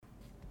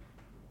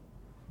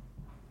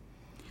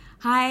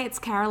Hi, it's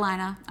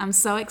Carolina. I'm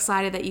so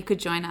excited that you could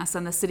join us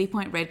on the City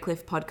Point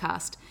Redcliffe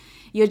podcast.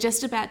 You're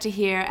just about to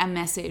hear a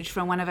message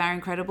from one of our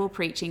incredible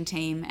preaching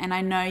team, and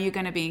I know you're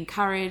going to be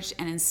encouraged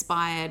and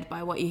inspired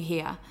by what you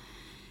hear.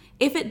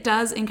 If it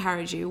does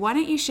encourage you, why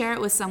don't you share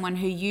it with someone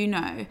who you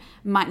know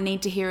might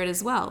need to hear it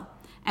as well?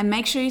 And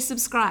make sure you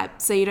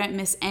subscribe so you don't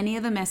miss any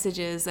of the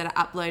messages that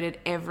are uploaded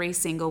every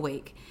single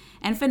week.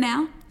 And for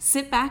now,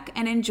 sit back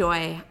and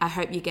enjoy. I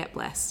hope you get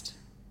blessed.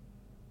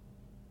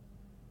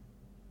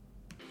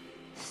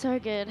 So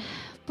good.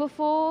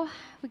 Before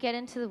we get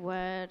into the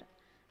word,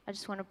 I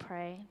just want to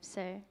pray.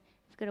 So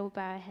we've got to all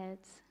bow our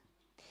heads.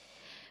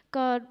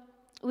 God,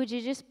 would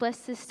you just bless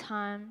this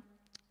time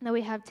that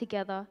we have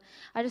together?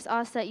 I just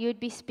ask that you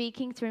would be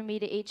speaking through me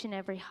to each and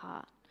every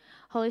heart.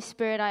 Holy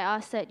Spirit, I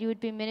ask that you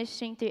would be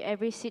ministering through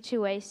every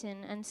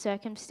situation and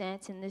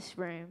circumstance in this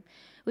room.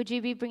 Would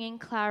you be bringing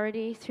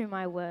clarity through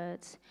my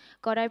words?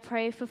 God, I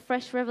pray for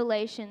fresh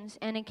revelations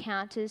and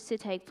encounters to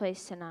take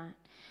place tonight.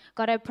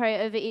 God, I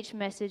pray over each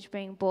message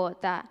being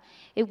brought that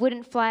it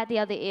wouldn't fly at the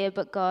other ear,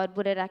 but God,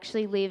 would it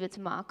actually leave its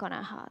mark on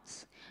our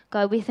hearts?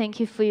 God, we thank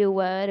you for your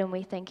word and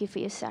we thank you for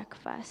your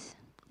sacrifice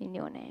in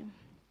your name.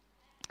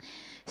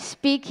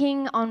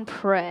 Speaking on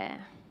prayer,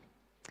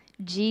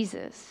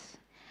 Jesus.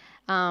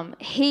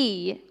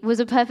 He was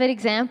a perfect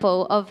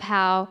example of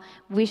how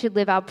we should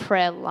live our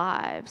prayer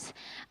lives.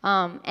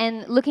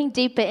 And looking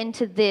deeper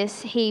into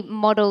this, he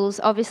models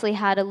obviously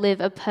how to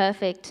live a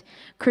perfect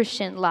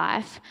Christian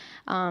life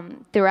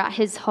throughout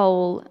his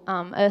whole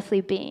earthly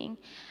being.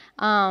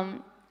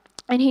 And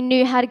he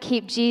knew how to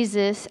keep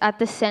Jesus at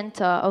the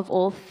center of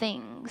all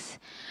things.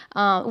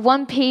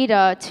 1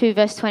 Peter 2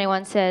 verse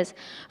 21 says,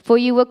 "For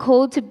you were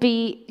called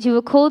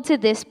to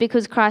this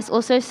because Christ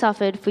also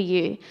suffered for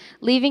you,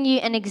 leaving you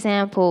an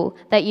example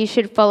that you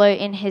should follow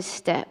in his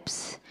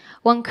steps."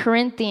 1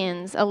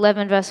 Corinthians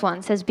 11 verse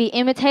 1 says, "Be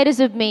imitators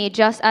of me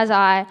just as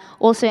I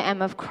also am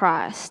of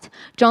Christ."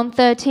 John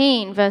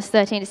 13 verse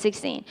 13 to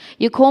 16,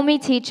 "You call me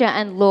teacher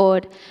and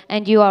Lord,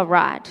 and you are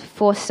right,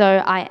 for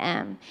so I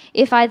am.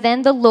 If I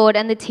then, the Lord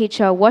and the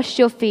teacher, washed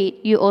your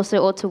feet, you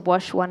also ought to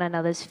wash one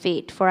another's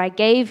feet. For I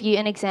gave you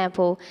an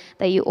example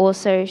that you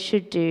also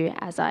should do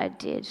as I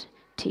did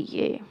to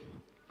you."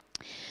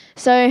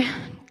 So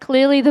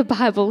clearly the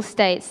Bible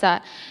states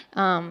that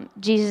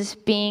Jesus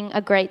being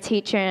a great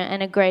teacher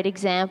and a great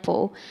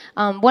example.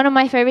 One of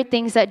my favorite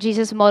things that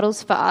Jesus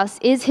models for us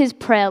is his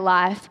prayer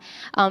life,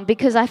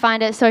 because I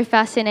find it so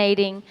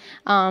fascinating,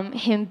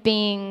 him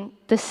being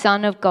the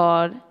Son of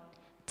God,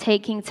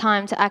 taking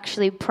time to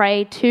actually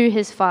pray to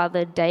his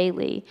Father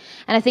daily.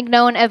 And I think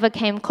no one ever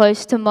came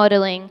close to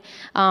modeling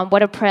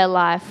what a prayer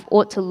life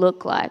ought to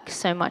look like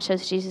so much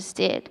as Jesus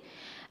did.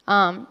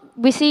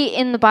 We see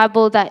in the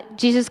Bible that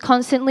Jesus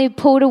constantly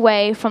pulled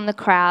away from the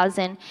crowds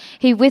and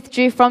he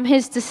withdrew from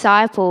his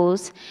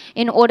disciples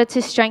in order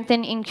to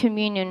strengthen in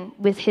communion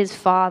with his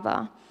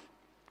Father.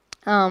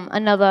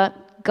 Another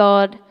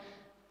God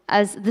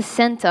as the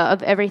center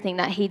of everything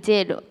that he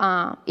did.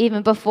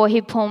 Even before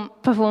he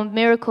performed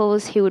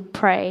miracles, he would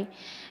pray.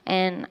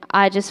 And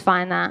I just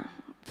find that,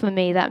 for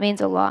me, that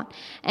means a lot.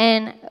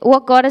 And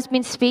what God has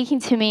been speaking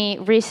to me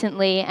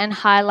recently and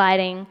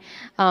highlighting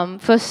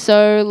for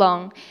so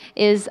long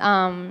is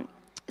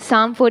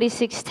Psalm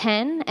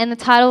 46:10, and the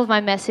title of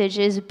my message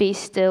is "Be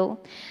Still."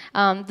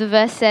 The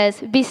verse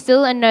says, "Be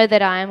still and know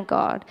that I am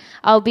God.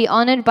 I'll be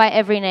honored by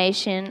every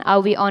nation.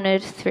 I'll be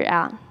honored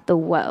throughout the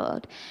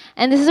world."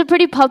 And this is a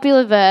pretty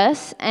popular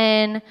verse,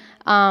 and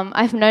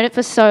I've known it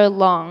for so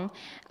long.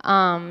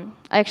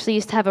 I actually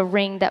used to have a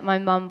ring that my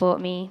mum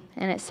bought me,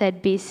 and it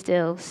said "Be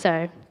still,"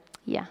 so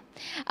yeah.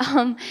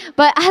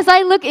 But as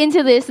I look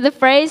into this, the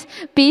phrase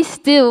 "be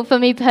still" for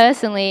me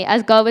personally,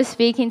 as God was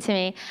speaking to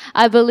me,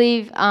 I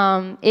believe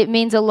it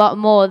means a lot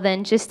more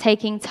than just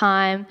taking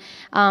time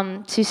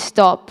to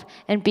stop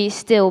and be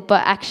still,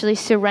 but actually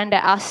surrender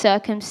our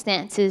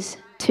circumstances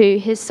to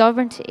his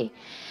sovereignty.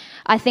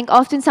 I think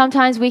often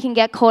sometimes we can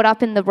get caught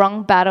up in the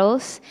wrong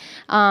battles,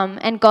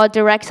 and God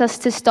directs us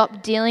to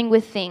stop dealing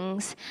with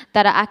things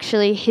that are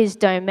actually his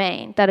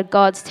domain, that are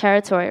God's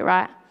territory,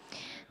 right?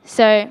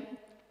 So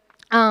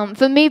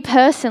for me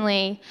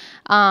personally,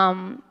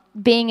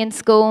 being in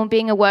school,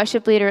 being a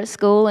worship leader at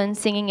school and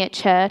singing at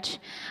church,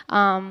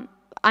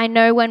 I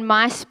know when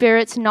my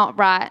spirit's not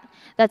right,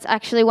 that's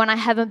actually when I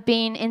haven't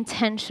been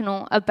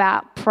intentional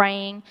about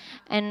praying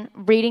and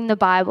reading the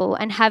Bible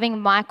and having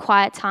my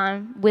quiet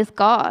time with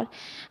God.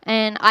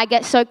 And I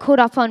get so caught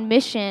up on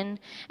mission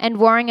and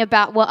worrying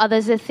about what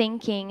others are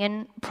thinking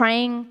and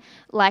praying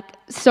like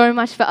so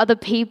much for other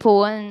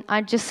people, and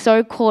I'm just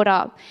so caught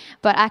up.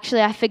 But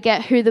actually I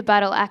forget who the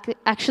battle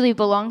actually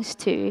belongs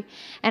to,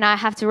 and I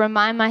have to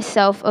remind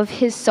myself of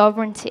his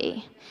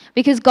sovereignty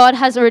because God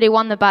has already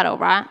won the battle,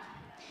 right?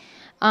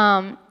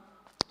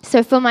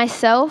 So for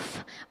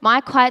myself, my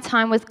quiet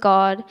time with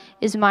God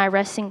is my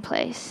resting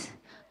place.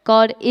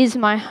 God is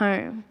my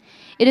home.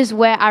 It is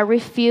where I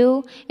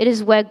refuel. It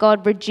is where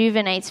God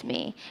rejuvenates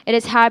me. It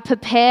is how I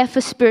prepare for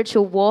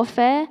spiritual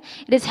warfare.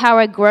 It is how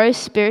I grow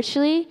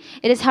spiritually.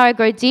 It is how I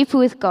grow deeper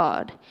with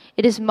God. It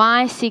It is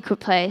my secret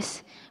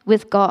place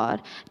with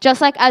God.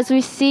 Just like as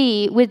we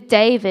see with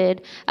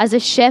David as a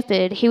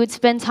shepherd, he would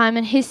spend time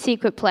in his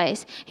secret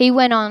place. He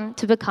went on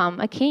to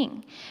become a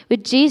king.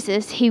 With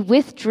Jesus, he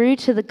withdrew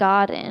to the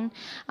garden,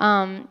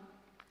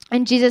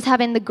 and Jesus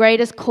having the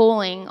greatest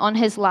calling on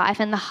his life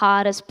and the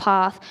hardest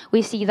path,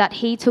 we see that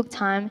he took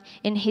time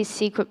in his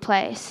secret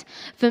place.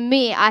 For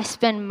me, I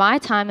spend my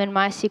time in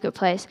my secret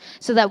place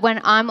so that when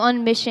I'm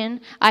on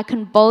mission, I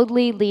can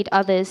boldly lead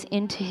others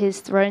into his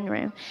throne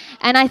room.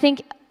 And I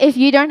think if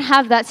you don't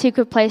have that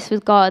secret place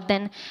with God,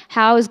 then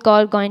how is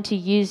God going to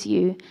use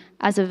you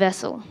as a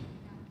vessel?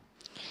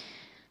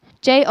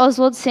 J.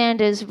 Oswald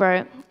Sanders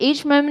wrote,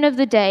 "Each moment of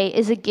the day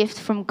is a gift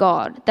from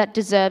God that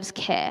deserves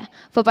care,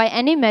 for by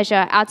any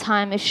measure our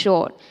time is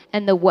short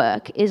and the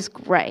work is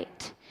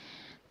great."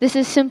 This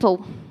is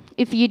simple.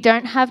 If you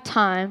don't have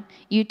time,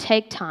 you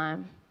take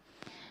time.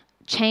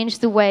 Change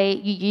the way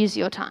you use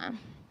your time.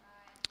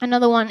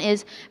 Another one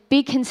is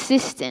be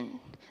consistent.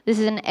 This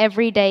is an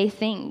everyday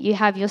thing. You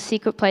have your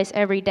secret place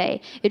every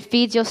day. It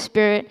feeds your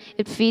spirit.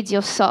 It feeds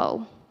your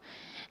soul.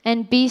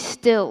 And be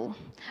still.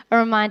 A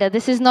reminder,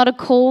 this is not a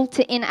call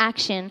to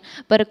inaction,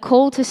 but a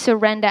call to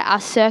surrender our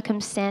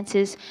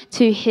circumstances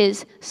to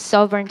his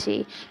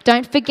sovereignty.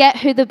 Don't forget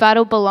who the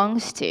battle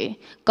belongs to.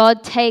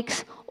 God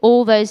takes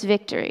all those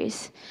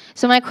victories.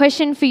 So my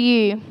question for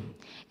you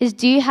is,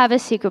 do you have a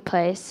secret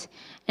place,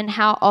 and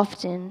how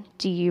often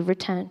do you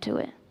return to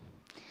it?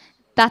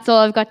 That's all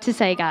I've got to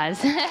say,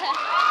 guys.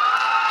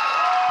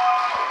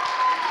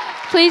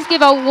 Please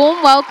give a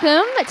warm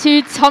welcome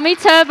to Tommy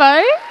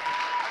Turbo.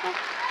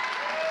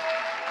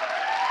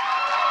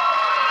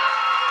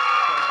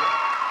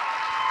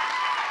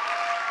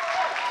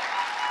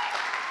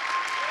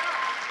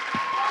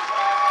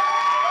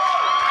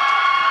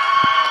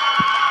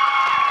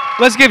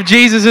 Let's give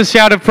Jesus a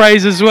shout of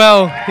praise as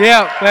well.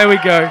 Yeah, there we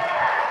go.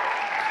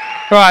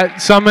 All right,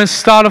 so I'm going to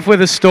start off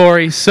with a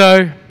story.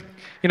 So,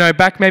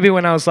 back maybe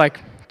when I was like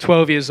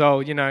 12 years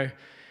old,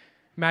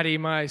 Maddie,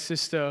 my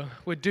sister,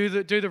 would do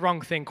the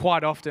wrong thing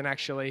quite often,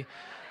 actually.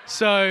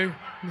 So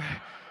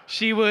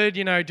she would,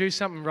 do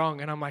something wrong,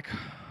 and I'm like,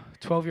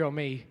 12-year-old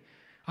me,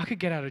 I could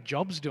get out of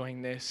jobs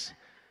doing this.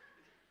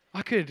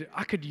 I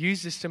could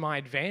use this to my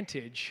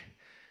advantage.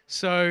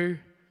 So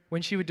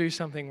when she would do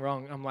something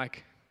wrong, I'm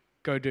like,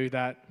 go do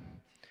that.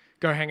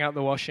 Go hang out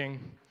the washing.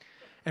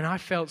 And I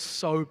felt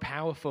so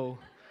powerful.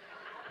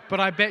 But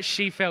I bet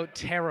she felt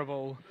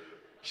terrible.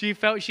 She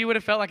would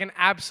have felt like an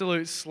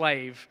absolute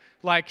slave.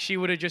 Like she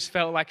would have just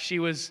felt like she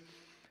was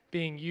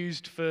being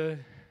used for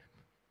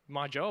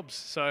my jobs.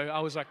 So I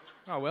was like,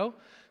 oh well.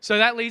 So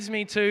that leads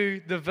me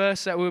to the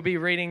verse that we'll be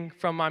reading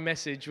from my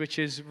message, which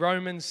is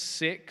Romans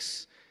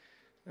 6.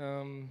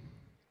 Romans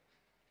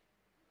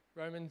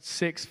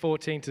 6,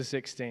 14 to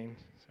 16.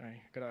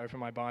 Sorry, I've got to open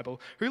my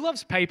Bible. Who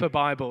loves paper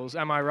Bibles?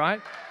 Am I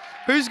right?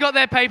 Who's got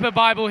their paper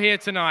Bible here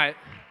tonight?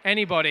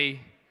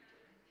 Anybody?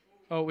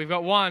 Oh, we've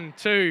got 1,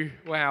 2,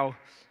 wow,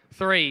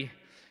 3.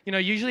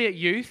 Usually at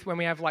youth, when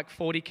we have like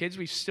 40 kids,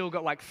 we've still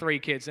got like 3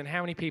 kids. And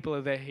how many people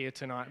are there here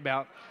tonight?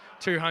 About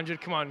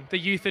 200? Come on, the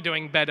youth are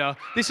doing better.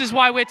 This is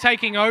why we're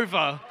taking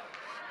over.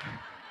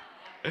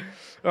 All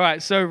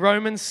right, so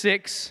Romans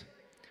 6,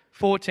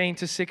 14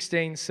 to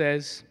 16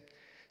 says,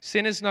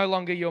 "Sin is no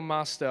longer your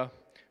master.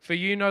 For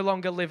you no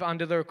longer live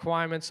under the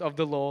requirements of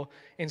the law.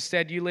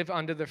 Instead, you live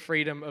under the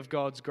freedom of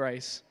God's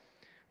grace.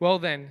 Well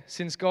then,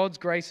 since God's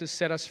grace has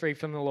set us free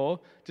from the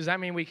law, does that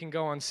mean we can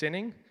go on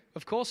sinning?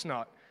 Of course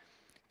not.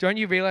 Don't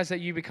you realize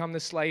that you become the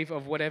slave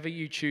of whatever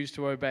you choose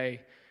to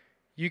obey?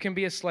 You can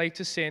be a slave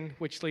to sin,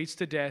 which leads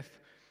to death,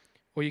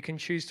 or you can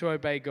choose to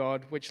obey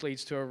God, which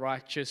leads to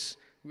righteous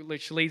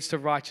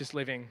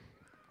living."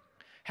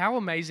 How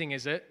amazing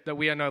is it that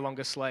we are no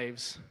longer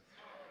slaves?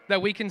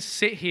 That we can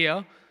sit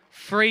here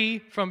free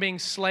from being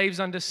slaves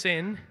under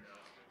sin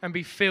and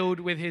be filled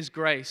with his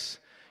grace.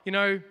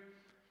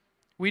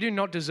 We do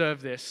not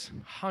deserve this.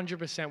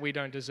 100% we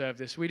don't deserve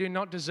this. We do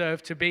not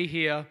deserve to be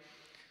here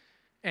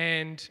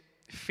and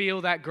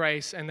feel that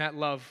grace and that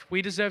love.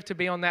 We deserve to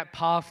be on that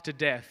path to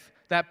death.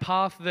 That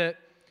path that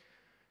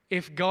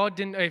if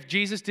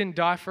Jesus didn't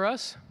die for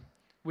us,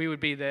 we would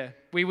be there.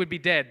 We would be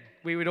dead.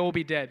 We would all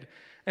be dead.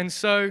 And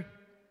so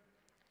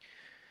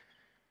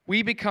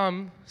we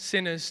become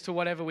sinners to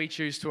whatever we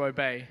choose to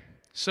obey.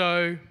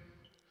 So,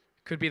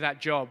 could be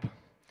that job,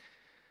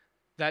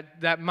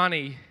 that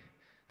money,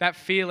 that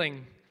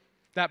feeling,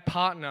 that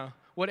partner,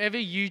 whatever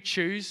you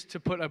choose to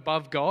put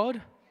above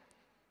God,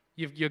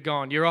 you're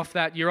gone. You're off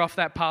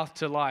that path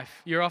to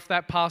life. You're off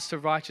that path to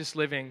righteous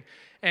living.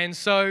 And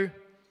so,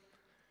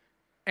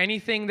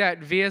 anything that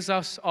veers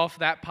us off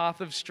that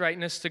path of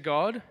straightness to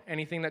God,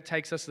 anything that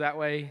takes us that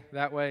way,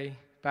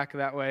 back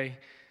that way,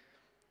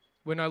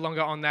 we're no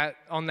longer on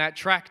that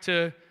track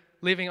to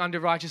living under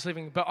righteous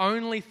living, but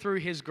only through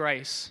his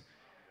grace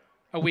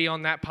are we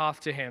on that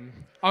path to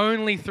him.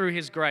 Only through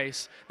his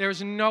grace. There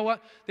is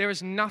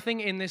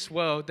nothing in this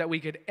world that we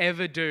could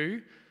ever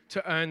do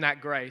to earn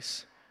that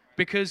grace,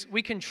 because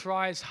we can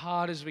try as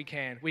hard as we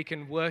can. We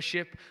can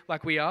worship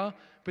like we are,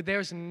 but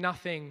there is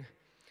nothing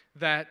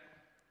that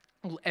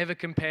will ever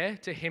compare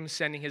to him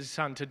sending his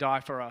son to die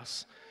for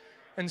us.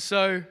 And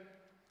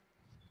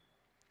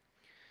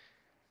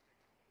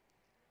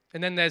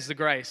then there's the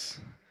grace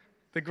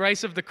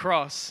of the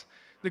cross,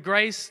 the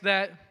grace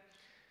that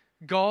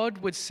God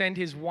would send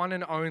his one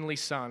and only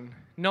son,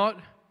 not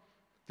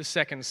the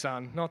second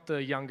son, not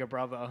the younger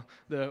brother,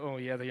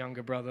 the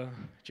younger brother,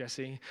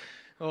 Jesse,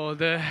 or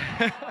the,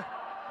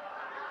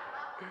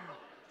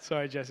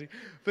 sorry, Jesse,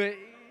 but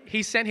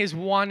he sent his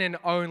one and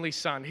only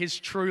son, his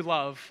true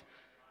love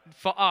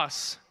for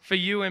us, for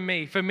you and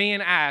me, for me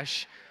and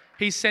Ash.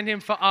 He sent him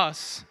for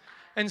us.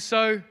 And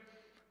so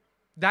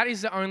that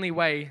is the only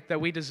way that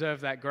we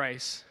deserve that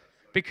grace,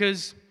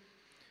 because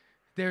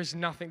there's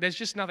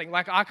just nothing.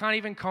 Like, I can't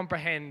even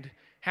comprehend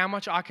how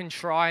much I can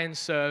try and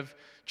serve,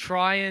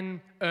 try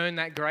and earn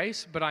that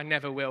grace, but I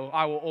never will.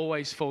 I will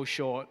always fall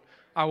short.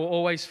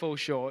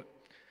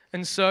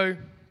 And so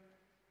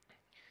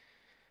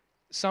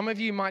some of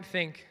you might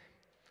think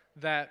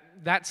that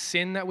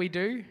sin that we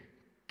do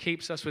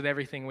keeps us with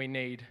everything we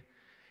need.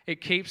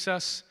 It keeps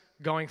us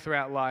going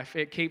throughout life.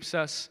 It keeps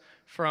us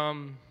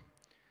from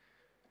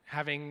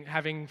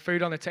having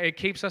food on the table. It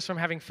keeps us from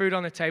having food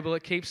on the table.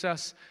 It keeps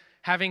us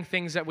having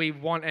things that we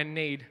want and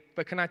need.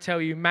 But can I tell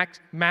you,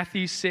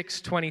 Matthew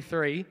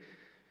 6:23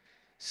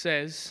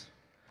 says,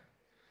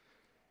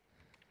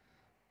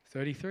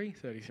 33,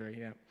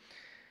 yeah.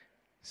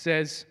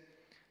 Says,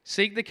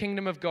 seek the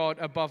kingdom of God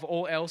above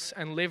all else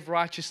and live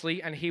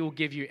righteously, and he will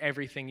give you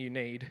everything you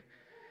need.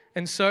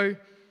 And so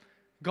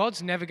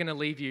God's never going to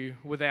leave you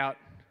without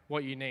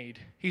what you need.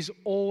 He's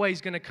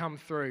always going to come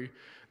through.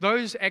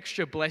 Those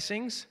extra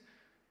blessings,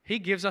 he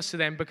gives us to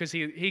them because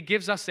he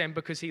gives us them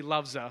because he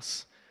loves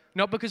us.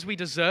 Not because we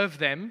deserve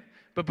them,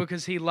 but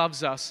because he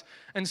loves us.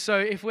 And so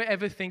if we're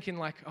ever thinking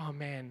like, oh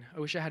man, I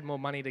wish I had more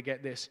money to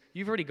get this,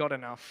 you've already got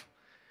enough.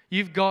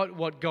 You've got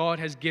what God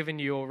has given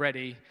you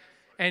already.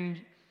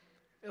 And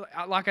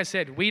like I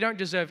said, we don't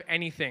deserve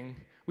anything.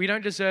 We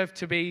don't deserve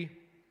to be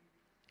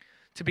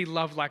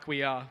loved like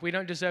we are. We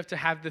don't deserve to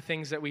have the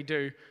things that we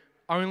do.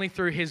 Only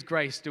through his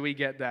grace do we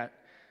get that.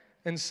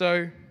 And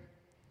so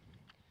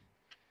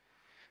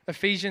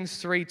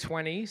Ephesians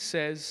 3:20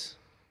 says,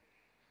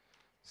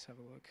 let's have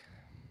a look.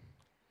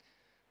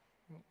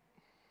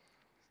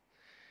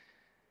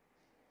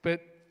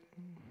 But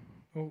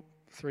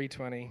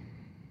 3:20.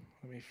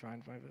 Let me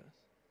find my verse.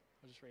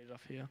 I'll just read it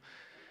off here.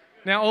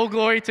 Now all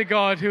glory to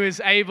God, who is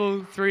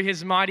able through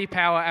his mighty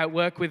power at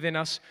work within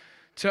us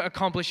to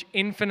accomplish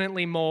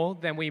infinitely more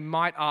than we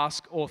might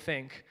ask or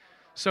think.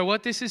 So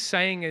what this is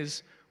saying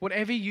is,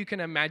 whatever you can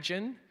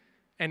imagine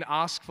and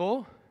ask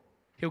for,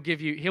 he'll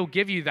give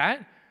you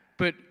that,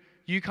 but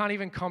you can't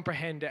even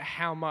comprehend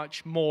how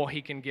much more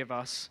he can give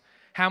us.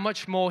 How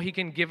much more he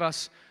can give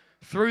us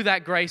through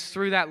that grace,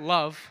 through that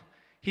love.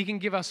 He can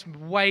give us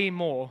way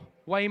more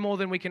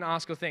than we can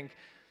ask or think.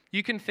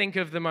 You can think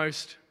of the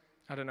most,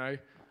 I don't know,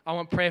 I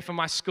want prayer for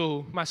my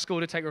school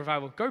to take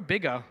revival. Go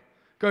bigger.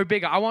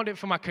 I want it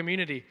for my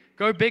community.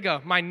 Go bigger.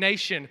 My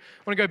nation.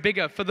 I want to go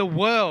bigger for the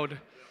world.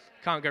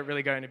 Can't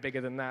really go any bigger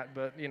than that,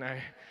 but you know.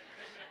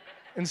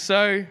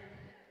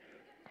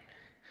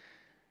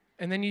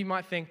 And then you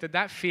might think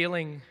that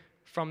feeling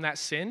from that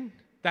sin,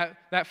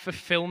 that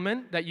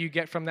fulfillment that you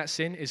get from that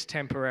sin is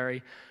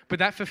temporary. But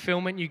that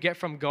fulfillment you get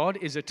from God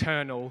is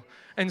eternal.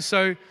 And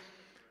so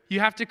you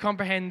have to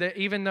comprehend that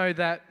even though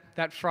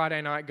that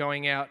Friday night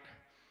going out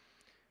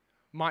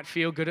might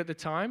feel good at the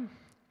time,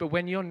 but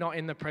when you're not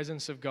in the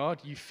presence of God,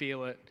 you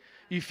feel it.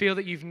 You feel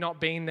that you've not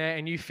been there,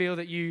 and you feel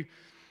that you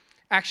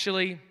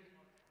actually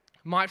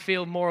might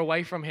feel more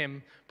away from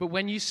him. But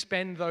when you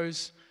spend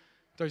those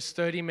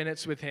 30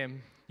 minutes with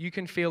him, you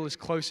can feel as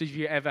close as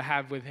you ever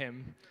have with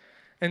him.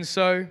 And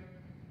so I'm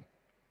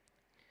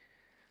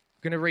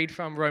going to read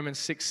from Romans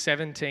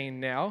 6:17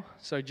 now,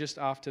 so just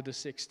after the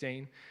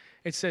 16.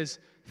 It says,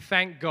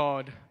 thank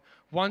God,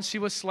 once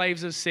you were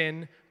slaves of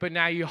sin, but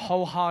now you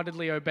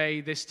wholeheartedly obey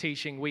this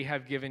teaching we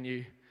have given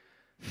you.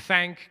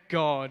 Thank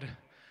God.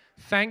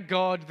 Thank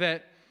God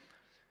that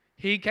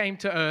he came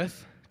to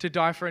earth to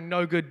die for a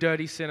no good,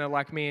 dirty sinner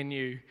like me and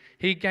you.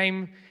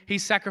 He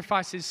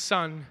sacrificed his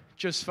son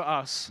just for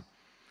us.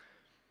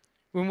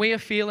 When we are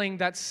feeling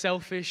that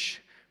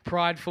selfish,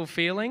 prideful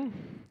feeling,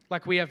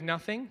 like we have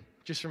nothing,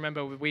 just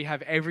remember we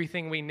have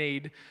everything we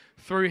need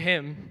through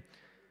him.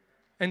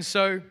 And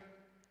so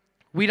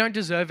we don't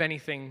deserve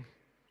anything.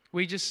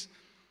 We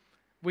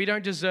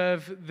don't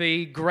deserve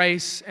the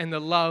grace and the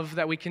love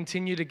that we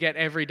continue to get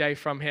every day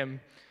from him.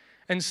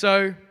 And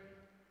so,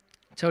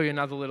 I'll tell you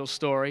another little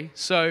story.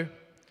 So,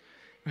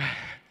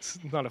 it's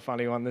not a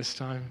funny one this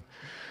time.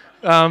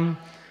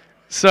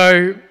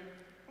 So,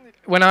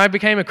 when I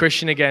became a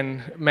Christian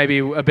again, maybe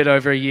a bit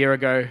over a year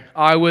ago,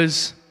 I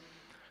was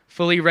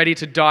fully ready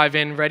to dive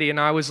in, and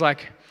I was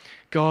like,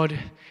 God,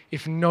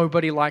 if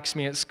nobody likes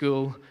me at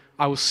school,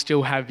 I will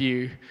still have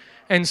you.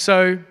 And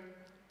so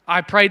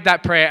I prayed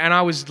that prayer, and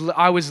I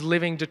was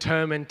living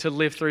determined to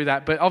live through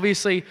that. But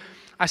obviously,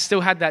 I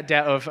still had that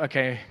doubt of,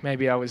 okay,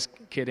 maybe I was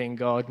kidding,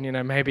 God. You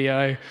know,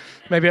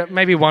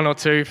 maybe one or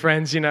two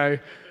friends. You know.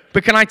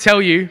 But can I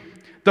tell you,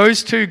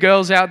 those two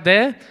girls out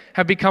there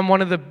have become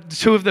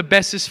two of the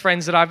bestest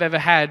friends that I've ever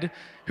had,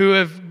 who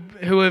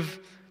have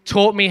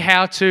taught me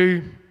how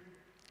to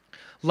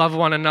love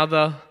one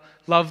another,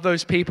 love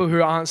those people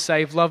who aren't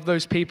saved, love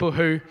those people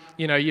who,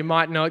 you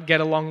might not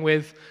get along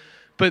with.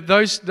 But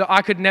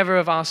I could never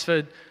have asked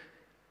for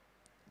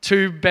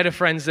two better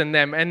friends than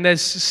them. And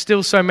there's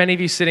still so many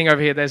of you sitting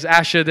over here. There's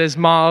Asher, there's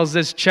Miles,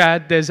 there's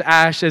Chad, there's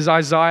Ash, there's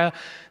Isaiah.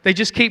 They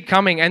just keep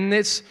coming.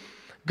 And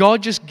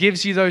God just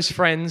gives you those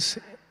friends,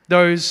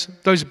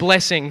 those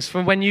blessings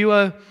from when you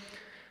are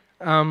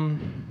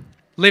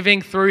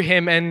living through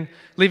Him and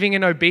living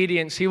in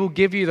obedience. He will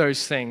give you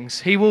those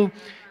things. He'll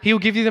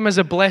give you them as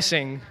a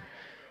blessing.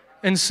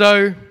 And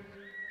so,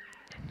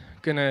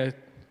 gonna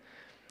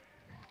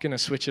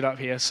switch it up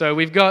here. So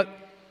we've got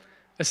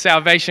a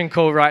salvation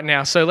call right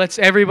now. So let's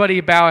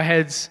everybody bow our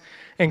heads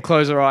and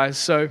close our eyes.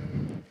 So,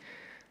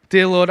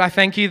 dear Lord, I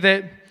thank you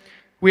that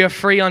we are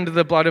free under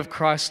the blood of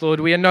Christ, Lord.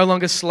 We are no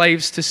longer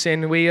slaves to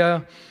sin.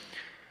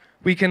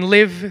 We can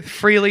live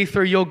freely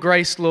through your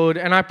grace, Lord.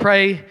 And I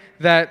pray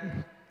that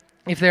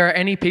if there are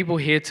any people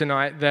here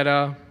tonight that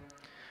are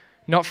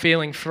not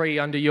feeling free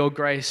under your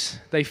grace,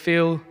 they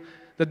feel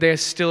that they're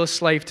still a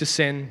slave to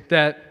sin,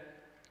 that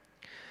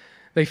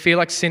they feel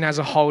like sin has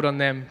a hold on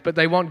them, but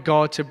they want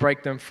God to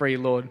break them free,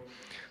 Lord.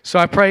 So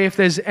I pray if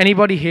there's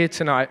anybody here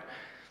tonight,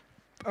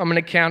 I'm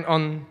going to count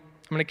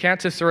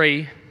to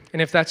 3,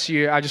 and if that's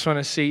you, I just want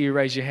to see you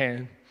raise your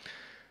hand.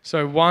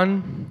 So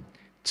 1,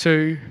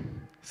 2,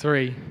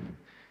 3.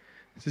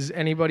 If there's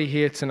anybody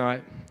here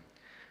tonight,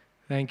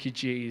 thank you,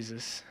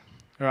 Jesus.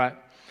 All right.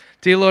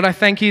 Dear Lord, I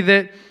thank you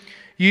that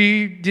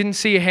you didn't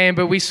see a hand,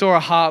 but we saw a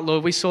heart,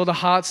 Lord. We saw the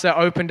hearts that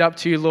opened up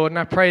to you, Lord. And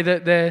I pray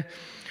that there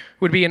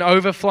would be an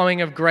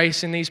overflowing of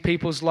grace in these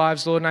people's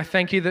lives, Lord. And I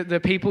thank you that the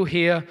people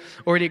here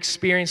already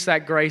experienced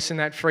that grace and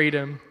that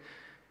freedom.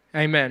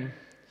 Amen.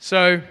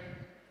 So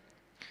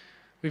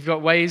we've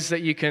got ways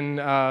that you can,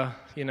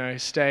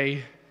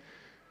 stay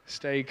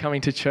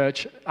coming to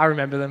church. I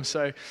remember them.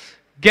 So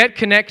get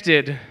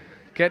connected.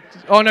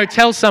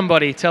 Tell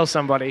somebody. Tell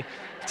somebody.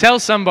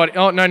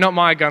 Oh, no, not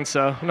Maja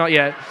Gunser. Not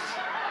yet.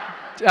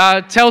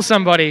 Tell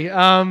somebody.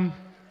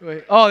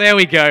 There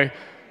we go.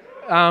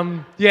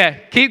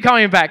 Keep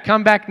coming back.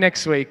 Come back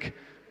next week.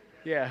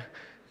 Yeah.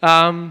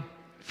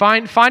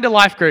 Find a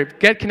life group.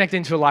 Get connected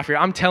into a life group.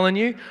 I'm telling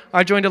you,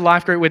 I joined a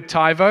life group with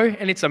Tyvo,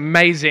 and it's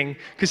amazing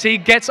because he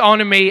gets on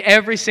to me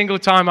every single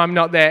time I'm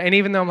not there. And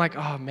even though I'm like,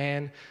 oh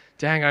man,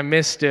 dang, I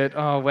missed it.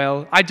 Oh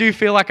well, I do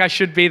feel like I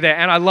should be there,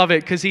 and I love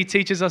it because he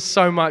teaches us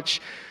so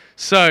much.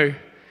 So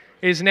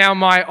it is now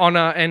my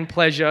honor and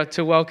pleasure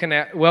to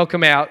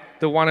welcome out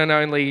the one and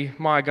only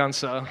Maja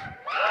Gunser.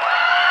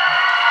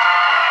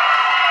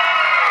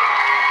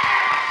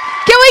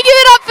 Can we give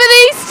it up for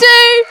these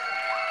two?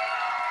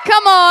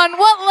 Come on,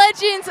 what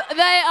legends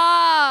they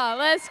are.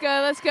 Let's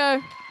go.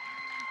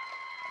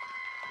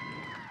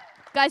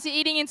 Guys, you're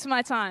eating into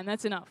my time.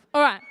 That's enough.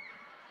 All right.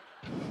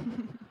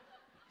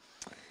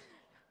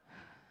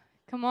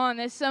 Come on,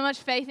 there's so much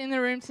faith in the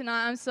room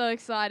tonight. I'm so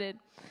excited.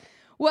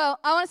 Well,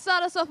 I want to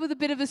start us off with a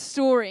bit of a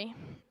story.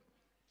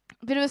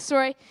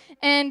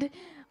 And at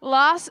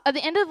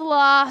the end of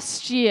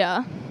last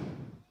year,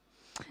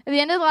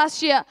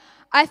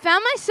 I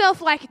found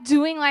myself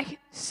doing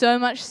so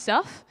much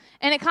stuff.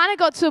 And it kind of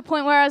got to a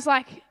point where I was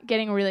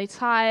getting really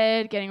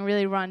tired, getting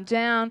really run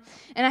down.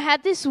 And I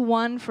had this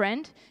one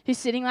friend who's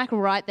sitting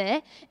right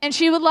there. And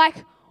she would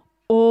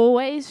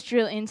always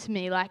drill into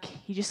me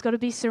you just got to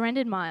be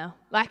surrendered, Maja.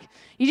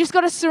 You just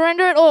got to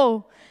surrender it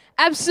all.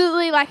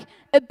 Absolutely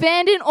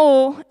abandon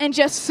all and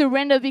just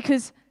surrender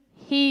because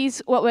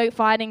He's what we're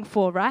fighting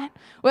for, right?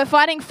 We're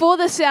fighting for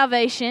the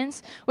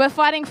salvations. We're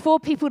fighting for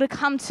people to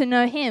come to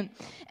know Him.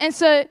 And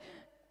so,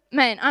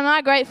 man, am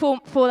I grateful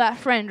for that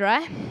friend,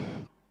 right?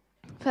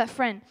 For that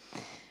friend.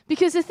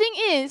 Because the thing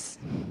is,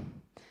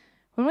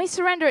 when we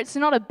surrender, it's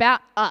not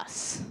about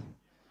us.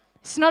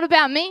 It's not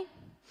about me.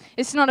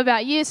 It's not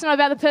about you. It's not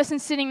about the person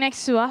sitting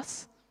next to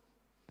us.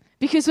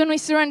 Because when we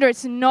surrender,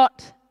 it's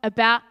not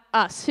about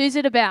us. Who's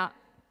it about?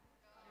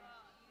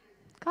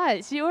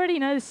 Guys, you already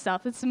know this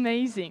stuff. It's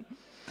amazing.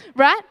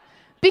 Right?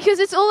 Because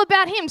it's all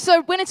about Him.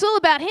 So when it's all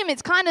about Him,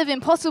 it's kind of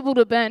impossible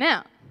to burn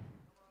out.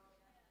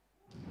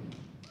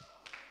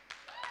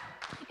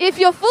 If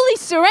you're fully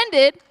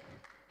surrendered,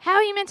 how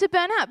are you meant to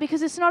burn out?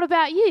 Because it's not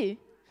about you.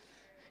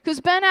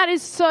 Because burnout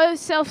is so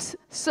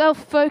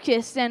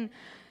self-focused and,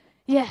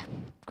 yeah,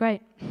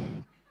 great.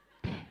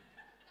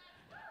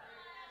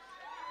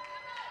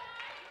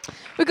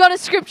 We've got a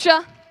scripture.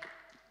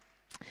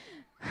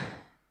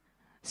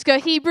 Let's go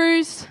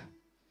Hebrews.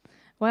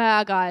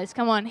 Wow, guys,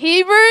 come on.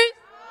 Hebrews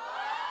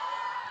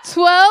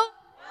 12,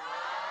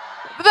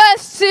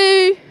 verse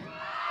 2.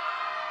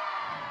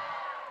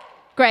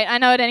 Great, I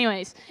know it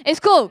anyways. It's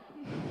cool.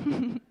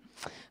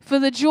 For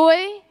the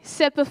joy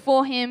set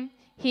before Him,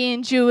 He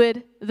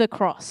endured the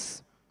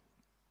cross.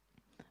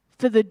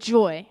 For the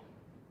joy.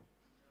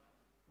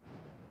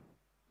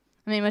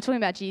 I mean, we're talking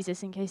about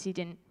Jesus in case you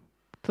didn't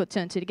put two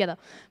and two together.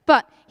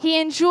 But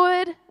He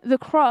endured the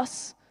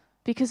cross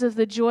because of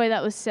the joy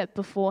that was set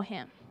before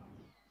him.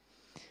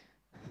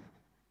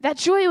 That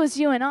joy was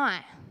you and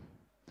I.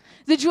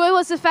 The joy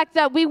was the fact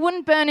that we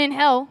wouldn't burn in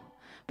hell,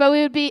 but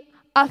we would be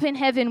up in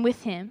heaven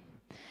with him.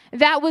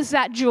 That was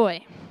that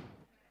joy.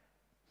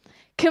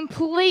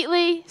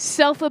 Completely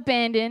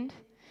self-abandoned,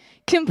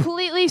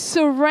 completely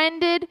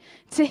surrendered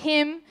to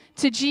him,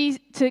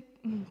 to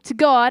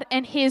God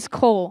and his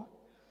call.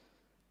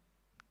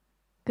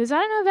 Because I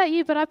don't know about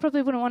you, but I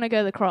probably wouldn't want to go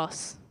to the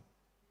cross.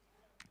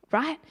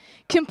 Right?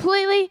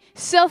 Completely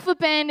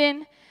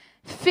self-abandoned,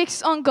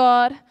 fixed on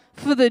God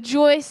for the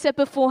joy set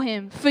before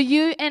him, for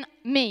you and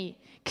me.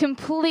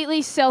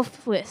 Completely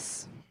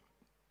selfless.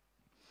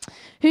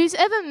 Who's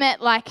ever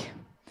met like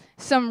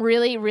some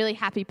really, really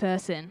happy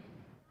person?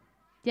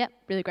 Yep,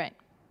 really great.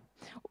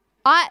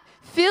 I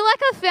feel like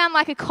I found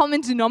like a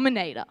common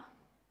denominator.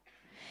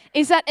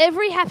 Is that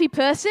every happy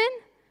person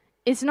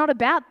is not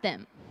about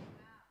them.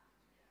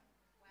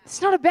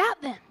 It's not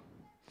about them.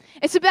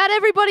 It's about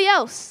everybody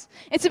else.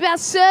 It's about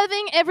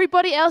serving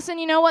everybody else, and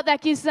you know what?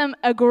 That gives them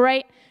a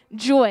great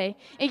joy.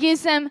 It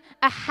gives them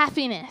a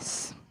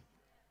happiness.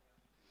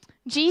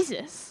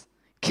 Jesus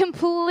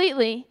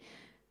completely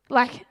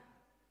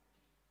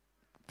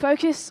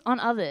focused on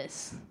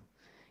others,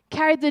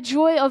 carried the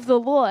joy of the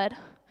Lord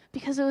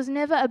because it was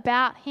never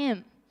about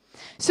him.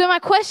 So my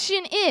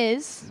question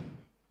is,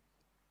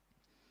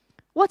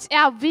 what's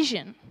our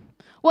vision?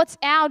 What's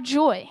our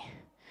joy?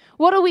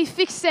 What are we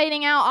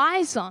fixating our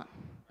eyes on?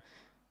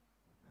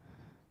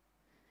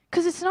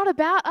 Because it's not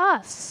about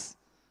us.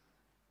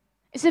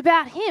 It's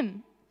about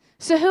him.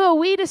 So who are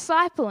we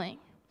discipling?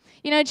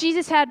 You know,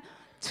 Jesus had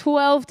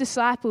 12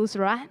 disciples,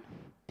 right?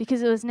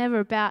 Because it was never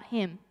about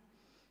him.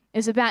 It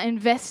was about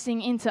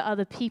investing into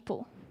other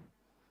people.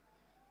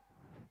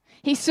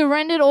 He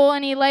surrendered all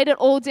and he laid it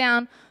all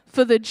down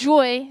for the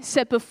joy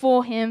set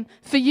before him,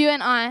 for you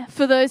and I,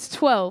 for those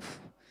 12.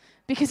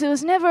 Because it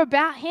was never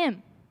about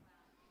him.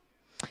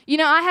 You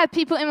know, I have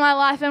people in my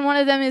life, and one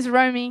of them is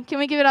Romy. Can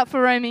we give it up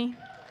for Romy?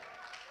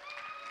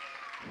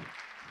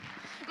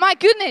 My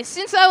goodness,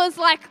 since I was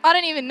I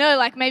don't even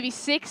know, maybe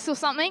 6 or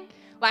something,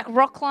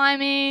 rock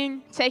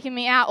climbing, taking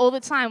me out all the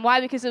time.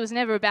 Why? Because it was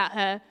never about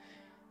her.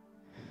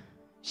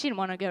 She didn't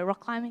want to go rock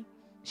climbing.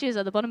 She was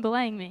at the bottom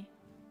belaying me,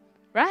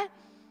 right?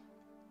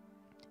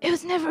 It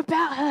was never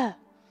about her.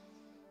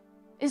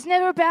 It's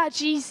never about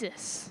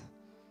Jesus.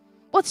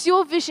 What's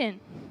your vision?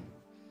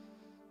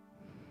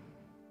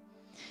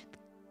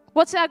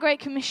 What's our Great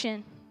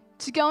Commission?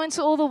 To go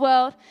into all the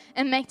world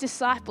and make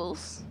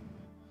disciples,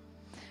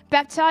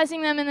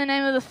 baptizing them in the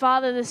name of the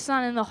Father, the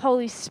Son, and the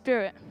Holy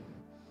Spirit.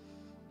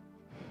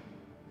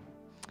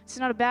 It's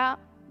not about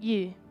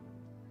you.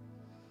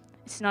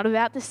 It's not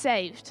about the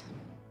saved.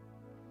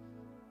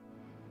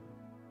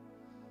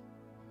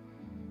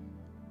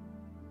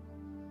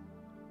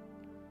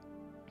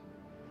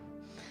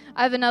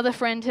 I have another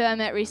friend who I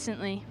met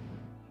recently.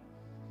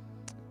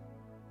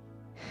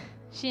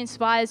 She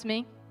inspires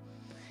me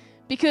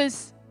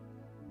because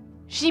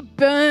she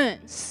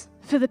burns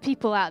for the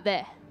people out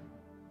there.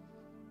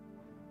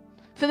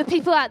 For the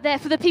people out there,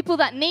 for the people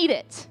that need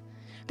it.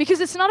 Because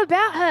it's not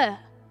about her.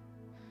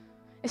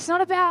 It's not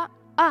about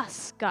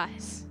us,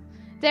 guys.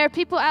 There are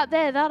people out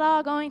there that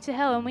are going to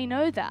hell, and we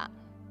know that.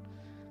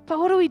 But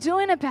what are we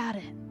doing about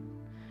it?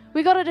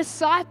 We got to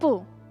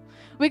disciple.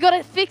 We got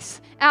to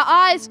fix our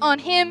eyes on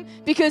him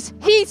because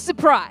he's the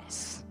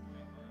prize.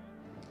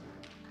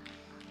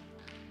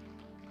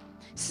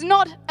 It's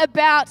not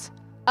about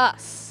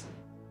us.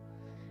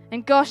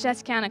 And gosh,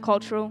 that's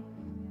countercultural.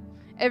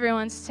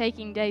 Everyone's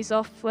taking days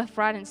off left,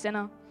 right, and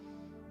center.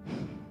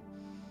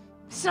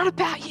 It's not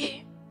about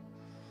you.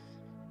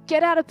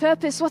 Get out of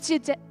purpose.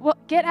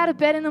 Get out of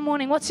bed in the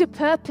morning. What's your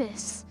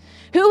purpose?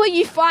 Who are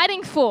you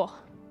fighting for?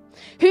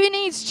 Who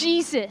needs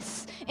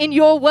Jesus in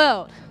your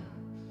world?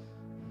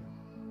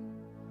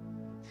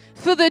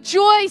 For the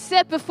joy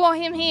set before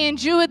him, he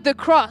endured the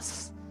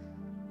cross.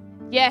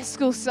 Yeah,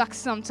 school sucks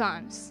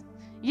sometimes.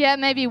 Yeah,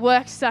 maybe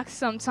work sucks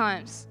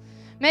sometimes.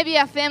 Maybe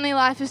our family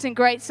life isn't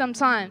great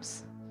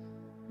sometimes.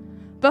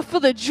 But for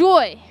the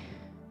joy,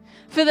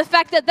 for the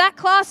fact that that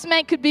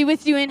classmate could be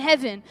with you in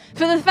heaven,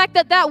 for the fact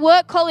that that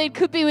work colleague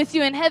could be with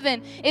you in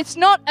heaven, it's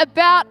not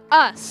about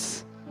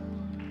us.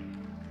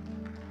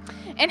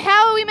 And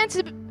how are we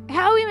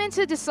meant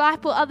to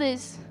disciple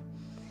others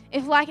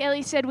if, like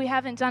Elly said, we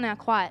haven't done our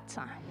quiet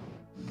time?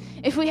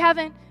 If we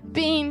haven't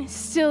been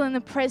still in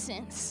the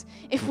presence,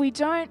 if we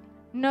don't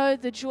know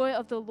the joy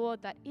of the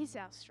Lord that is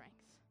our strength.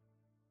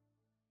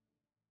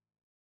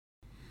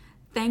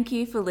 Thank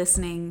you for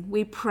listening.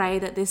 We pray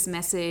that this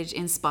message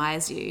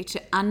inspires you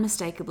to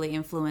unmistakably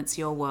influence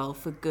your world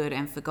for good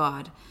and for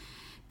God.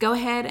 Go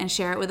ahead and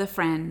share it with a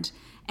friend.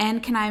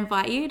 And can I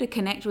invite you to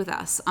connect with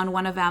us on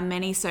one of our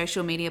many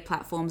social media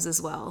platforms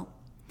as well?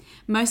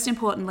 Most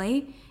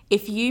importantly,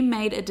 if you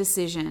made a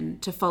decision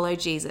to follow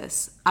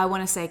Jesus, I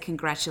want to say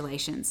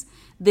congratulations.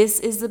 This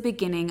is the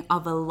beginning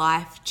of a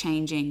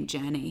life-changing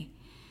journey.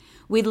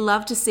 We'd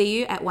love to see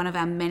you at one of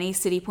our many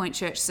City Point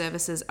Church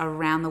services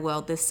around the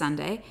world this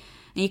Sunday.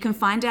 And you can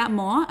find out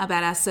more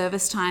about our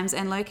service times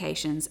and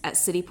locations at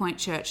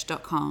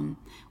citypointchurch.com.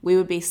 We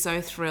would be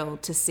so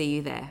thrilled to see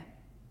you there.